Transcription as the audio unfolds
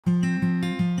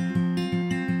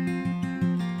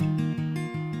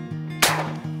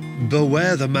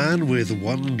"Beware the man with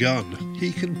one gun.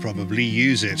 He can probably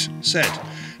use it," said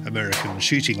American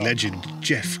shooting legend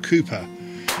Jeff Cooper.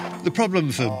 The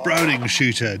problem for Browning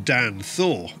shooter Dan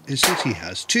Thor is that he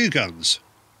has two guns.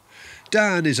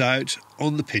 Dan is out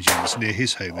on the pigeons near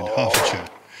his home in Hertfordshire.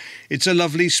 It's a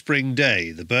lovely spring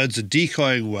day, the birds are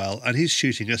decoying well, and he's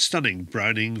shooting a stunning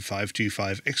Browning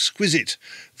 525 Exquisite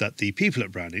that the people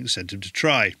at Browning sent him to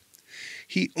try.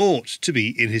 He ought to be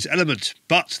in his element,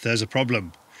 but there's a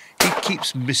problem. He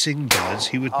keeps missing birds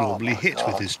he would normally hit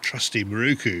with his trusty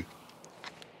Maruku.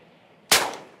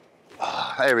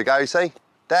 There we go, see?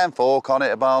 Down Thor, can't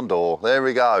hit a barn door. There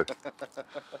we go.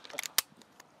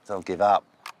 Don't give up.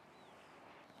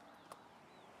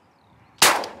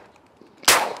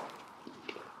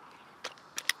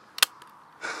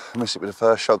 I missed it with the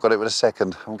first shot, got it with the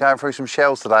second. I'm going through some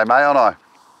shells today, mate, aren't I?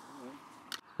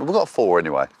 Well, we've got 4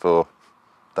 anyway, for...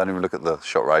 Don't even look at the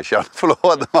shot ratio on the floor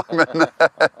at the moment.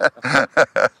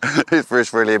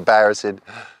 It's really embarrassing.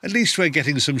 At least we're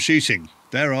getting some shooting.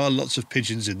 There are lots of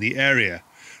pigeons in the area.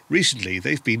 Recently,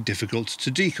 they've been difficult to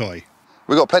decoy.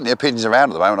 We've got plenty of pigeons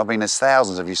around at the moment. I mean, there's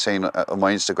thousands of you seen on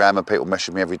my Instagram, and people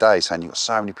message me every day saying, "You've got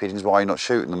so many pigeons, why are you not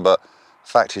shooting them?" But the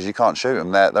fact is, you can't shoot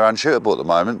them. They're unshootable at the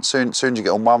moment. Soon as you get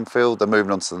on one field, they're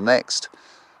moving on to the next.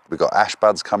 We've got ash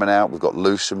buds coming out, we've got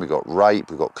lucerne, we've got rape,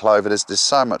 we've got clover. There's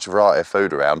so much variety of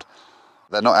food around.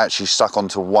 They're not actually stuck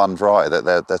onto one variety.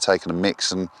 They're taking a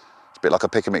mix, and it's a bit like a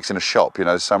pick and mix in a shop. You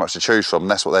know, there's so much to choose from.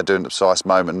 And that's what they're doing at the precise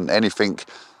moment. And anything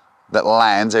that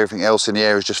lands, everything else in the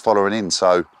area is just following in.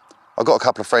 So I've got a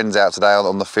couple of friends out today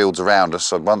on the fields around us.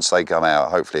 So once they come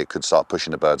out, hopefully it could start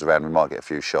pushing the birds around. We might get a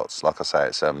few shots. Like I say,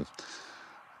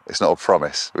 it's not a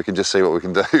promise. We can just see what we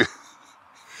can do.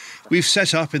 We've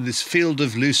set up in this field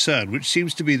of lucerne, which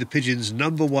seems to be the pigeon's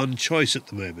 #1 choice at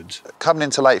the moment. Coming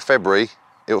into late February,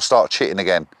 it'll start chitting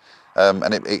again.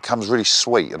 And it comes really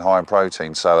sweet and high in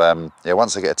protein. So yeah,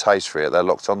 once they get a taste for it, they're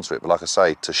locked onto it. But like I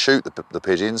say, to shoot the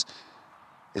pigeons,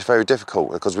 it's very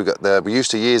difficult because we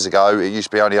used to years ago, it used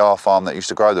to be only our farm that used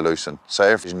to grow the lucerne. So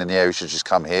everything in the area should just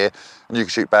come here and you can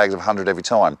shoot bags of 100 every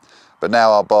time. But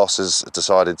now our boss has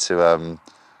decided to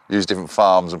use different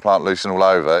farms and plant lucerne all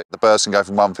over. The birds can go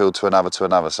from one field to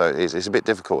another, so it's a bit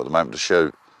difficult at the moment to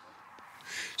shoot.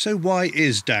 So why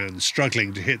is Dan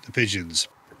struggling to hit the pigeons?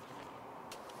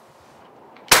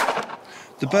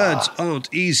 The birds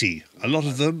aren't easy. A lot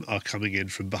of them are coming in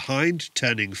from behind,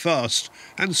 turning fast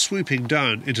and swooping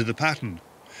down into the pattern.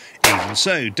 Even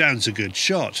so, Dan's a good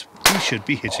shot. He should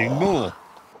be hitting more.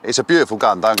 It's a beautiful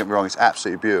gun, don't get me wrong, it's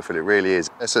absolutely beautiful, it really is.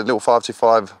 It's a little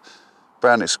 525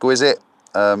 Brown Exquisite.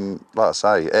 Like I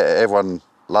say, everyone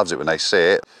loves it when they see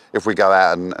it. If we go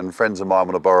out and friends of mine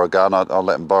want to borrow a gun, I'll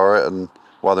let them borrow it, and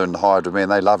while they're in the hide with me,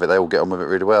 and they love it, they all get on with it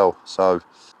really well. So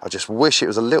I just wish it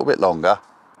was a little bit longer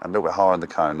and a little bit higher in the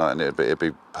cone, and it'd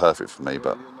be perfect for me.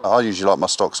 But I usually like my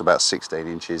stocks about 16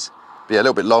 inches. But yeah, a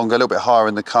little bit longer, a little bit higher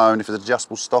in the cone. If it's an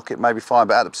adjustable stock, it may be fine,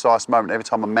 but at the precise moment, every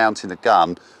time I'm mounting the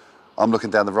gun, I'm looking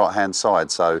down the right-hand side.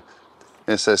 So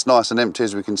it's nice and empty,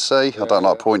 as we can see. I don't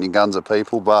like pointing guns at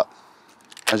people, but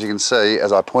as you can see,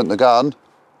 as I point the gun,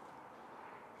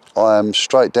 I am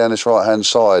straight down this right-hand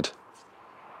side.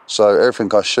 So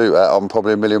everything I shoot at, I'm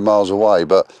probably a million miles away.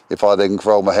 But if I then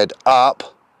roll my head up,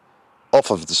 off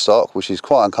of the stock, which is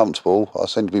quite uncomfortable, I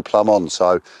seem to be plumb on.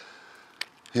 So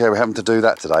yeah, we're having to do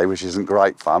that today, which isn't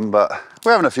great fun. But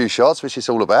we're having a few shots, which it's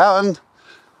all about, and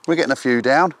we're getting a few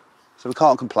down, so we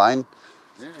can't complain.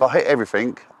 Yeah. If I hit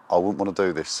everything, I wouldn't want to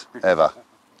do this, ever.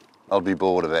 I'd be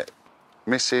bored of it.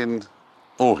 Missing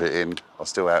or hitting, I'm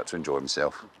still out to enjoy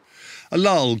myself. A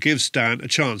lull gives Dan a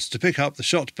chance to pick up the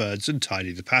shot birds and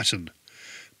tidy the pattern.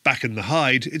 Back in the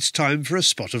hide, it's time for a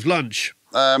spot of lunch.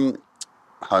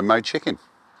 Homemade chicken.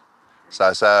 So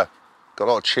it's got a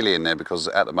lot of chilli in there because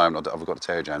at the moment, I've got to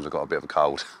tell you, James, I've got a bit of a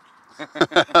cold.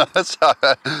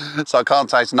 so I can't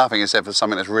taste nothing except for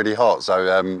something that's really hot. So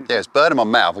yeah, it's burning my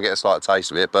mouth. I get a slight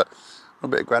taste of it, but a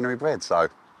bit of granary bread. So,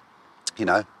 you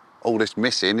know, all this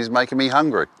missing is making me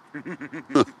hungry.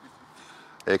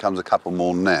 Here comes a couple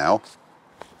more now.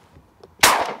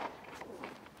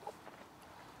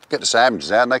 Get the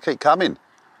sandwiches out and they keep coming.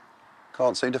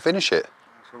 Can't seem to finish it.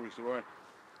 That's always the way.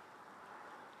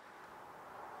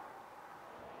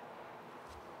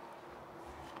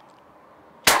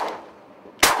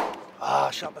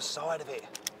 Ah, shut the side of it.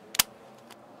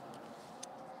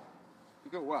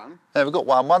 We've got one. Yeah, we've got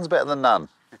one. One's better than none.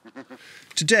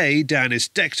 Today, Dan is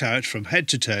decked out from head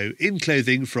to toe in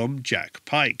clothing from Jack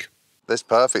Pike. That's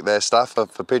perfect, their stuff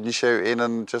for pigeon shooting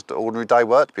and just ordinary day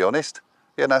work, to be honest.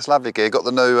 Yeah, no, it's lovely gear. Got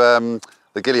the new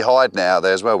the ghillie hide now out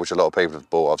there as well, which a lot of people have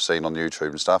bought, I've seen on YouTube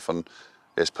and stuff. And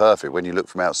it's perfect. When you look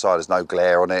from outside, there's no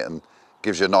glare on it and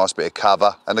gives you a nice bit of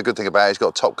cover. And the good thing about it, it's got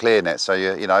a top clear net, so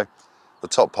you know, the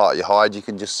top part of your hide, you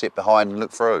can just sit behind and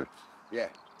look through. Yeah.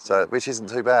 So, which isn't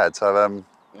too bad. So,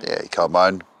 yeah, you can't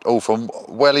moan. All from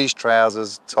wellies,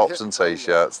 trousers, tops and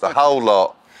t-shirts, the whole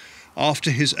lot.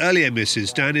 After his earlier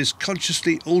misses, Dan is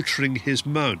consciously altering his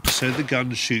mount so the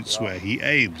gun shoots where he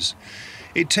aims.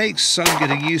 It takes some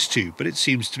getting used to, but it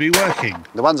seems to be working.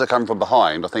 The ones that come from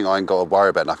behind, I think I ain't got to worry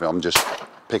about nothing. I'm just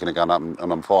picking a gun up and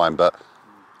I'm fine. But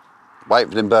wait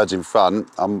for them birds in front,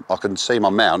 I can see my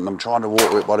mount and I'm trying to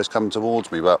water it while it's coming towards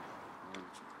me. But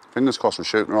fingers crossed we're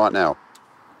shooting right now.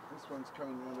 This one's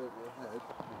coming right over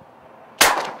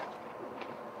your head.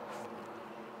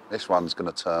 This one's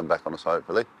going to turn back on us,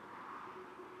 hopefully.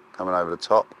 Coming over the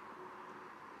top.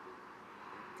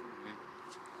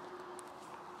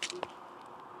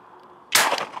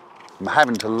 I'm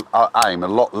having to aim a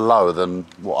lot lower than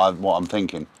what I'm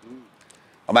thinking.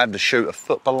 I'm having to shoot a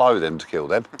foot below them to kill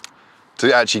them,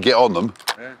 to actually get on them.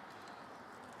 Yeah.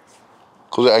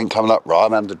 Because it ain't coming up right,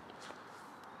 I'm having to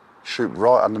shoot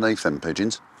right underneath them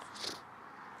pigeons.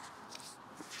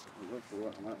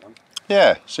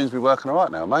 Yeah, seems to be working all right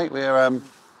now, mate. We're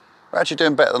actually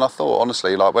doing better than I thought,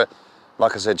 honestly. Like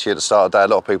I said to you at the start of the day, a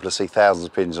lot of people see thousands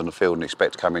of pigeons on the field and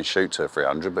expect to come in and shoot 200 or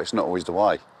 300, but it's not always the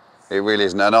way. It really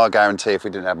isn't. And I guarantee if we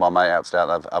didn't have my mate out to the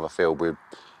other field, we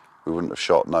wouldn't have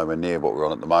shot nowhere near what we're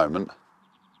on at the moment.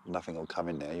 Nothing will come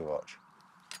in there, you watch.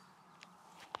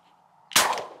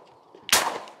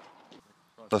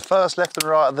 The first left and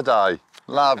right of the day.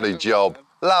 Lovely job,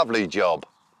 lovely job.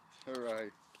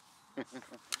 Hooray.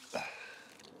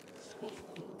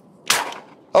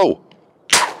 Oh.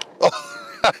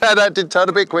 That did turn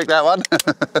a bit quick, that one.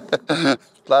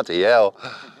 Bloody hell.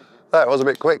 That was a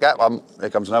bit quick, that one. Here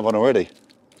comes another one already.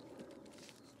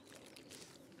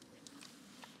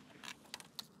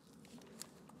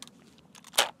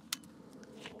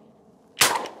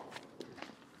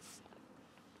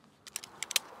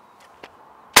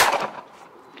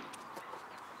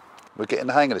 We're getting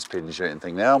the hang of this pigeon shooting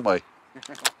thing now, aren't we?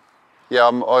 Yeah, I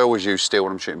always use steel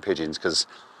when I'm shooting pigeons because,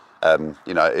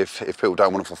 you know, if people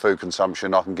don't want them for food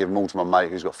consumption, I can give them all to my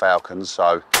mate who's got falcons,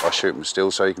 so I shoot them with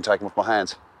steel so he can take them off my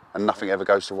hands and nothing ever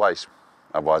goes to waste.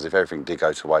 Otherwise, if everything did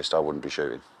go to waste, I wouldn't be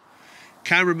shooting.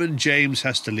 Cameraman James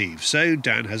has to leave, so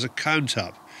Dan has a count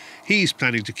up. He's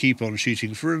planning to keep on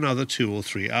shooting for another 2 or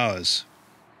 3 hours.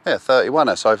 Yeah,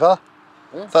 31 so far.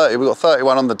 Yeah. 30, we've got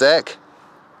 31 on the deck.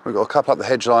 We've got a couple up the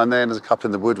hedge line there, and there's a couple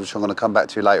in the wood, which I'm going to come back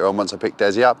to later on once I pick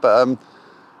Desi up. But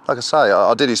like I say,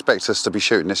 I did expect us to be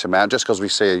shooting this amount, just because we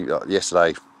see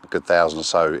yesterday a good 1,000 or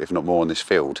so, if not more, in this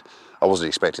field. I wasn't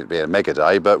expecting it to be a mega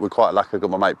day, but we're quite lucky. I've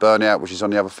got my mate Bernie out, which is on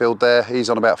the other field there.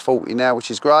 He's on about 40 now, which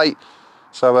is great.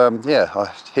 So yeah,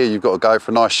 I hear you've got to go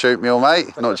for a nice shoot meal,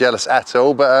 mate. Not jealous at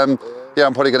all, but yeah,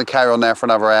 I'm probably going to carry on now for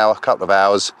another hour, a couple of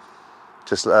hours.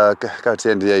 Just go to the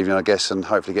end of the evening, I guess, and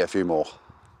hopefully get a few more.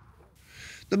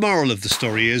 The moral of the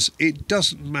story is, it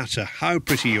doesn't matter how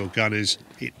pretty your gun is,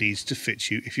 it needs to fit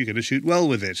you if you're going to shoot well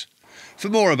with it. For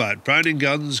more about Browning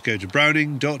guns, go to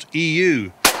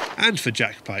browning.eu. And for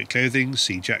Jack Pike clothing,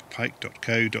 see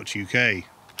jackpike.co.uk.